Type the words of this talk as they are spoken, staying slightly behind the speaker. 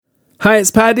Hi,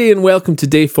 it's Paddy and welcome to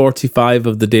day 45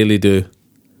 of the Daily Do.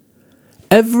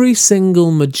 Every single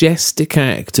majestic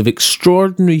act of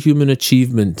extraordinary human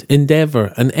achievement,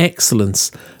 endeavour and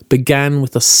excellence began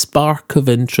with a spark of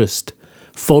interest,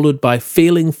 followed by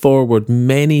failing forward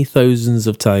many thousands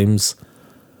of times.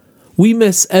 We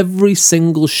miss every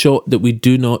single shot that we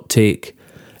do not take.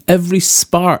 Every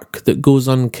spark that goes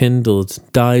unkindled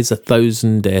dies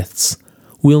 1,000 deaths.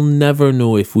 We'll never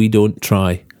know if we don't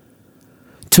try.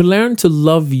 To learn to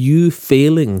love you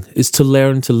failing is to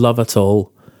learn to love at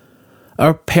all.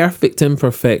 Our perfect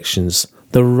imperfections,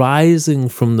 the rising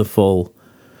from the fall.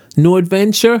 No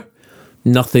adventure,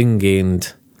 nothing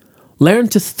gained. Learn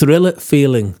to thrill at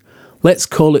failing. Let's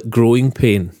call it growing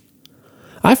pain.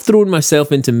 I've thrown myself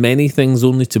into many things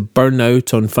only to burn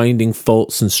out on finding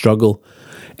faults and struggle.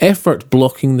 Effort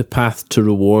blocking the path to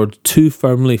reward too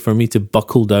firmly for me to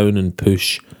buckle down and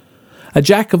push. A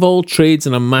jack of all trades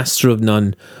and a master of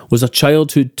none was a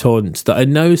childhood taunt that I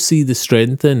now see the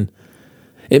strength in.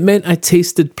 It meant I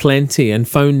tasted plenty and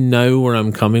found now where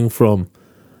I'm coming from.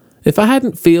 If I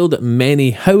hadn't failed at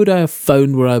many, how would I have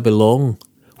found where I belong?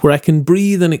 Where I can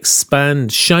breathe and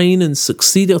expand, shine and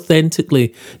succeed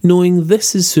authentically, knowing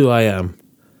this is who I am.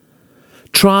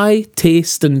 Try,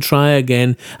 taste and try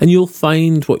again, and you'll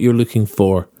find what you're looking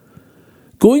for.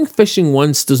 Going fishing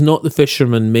once does not the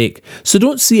fisherman make, so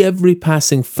don't see every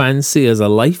passing fancy as a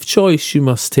life choice you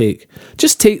must take.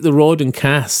 Just take the rod and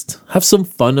cast, have some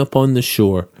fun upon the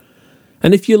shore.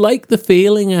 And if you like the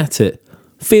failing at it,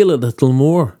 fail a little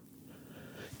more.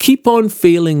 Keep on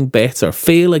failing better,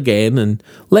 fail again and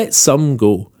let some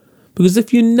go. Because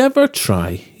if you never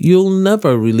try, you'll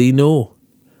never really know.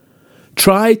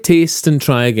 Try, taste and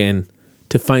try again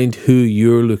to find who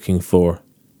you're looking for.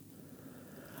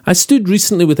 I stood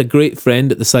recently with a great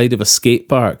friend at the side of a skate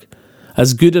park,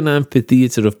 as good an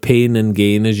amphitheatre of pain and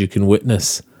gain as you can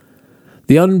witness.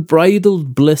 The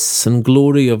unbridled bliss and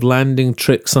glory of landing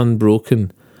tricks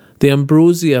unbroken, the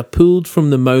ambrosia pulled from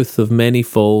the mouth of many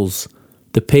falls,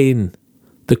 the pain,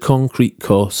 the concrete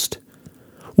cost.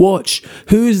 Watch,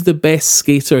 who is the best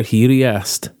skater here, he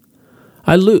asked.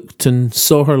 I looked and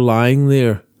saw her lying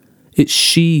there. It's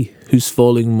she who's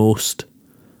falling most.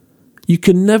 You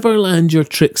can never land your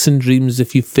tricks and dreams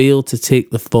if you fail to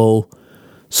take the fall.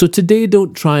 So today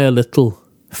don't try a little,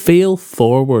 fail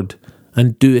forward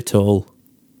and do it all.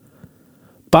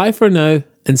 Bye for now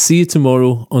and see you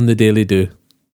tomorrow on the Daily Do.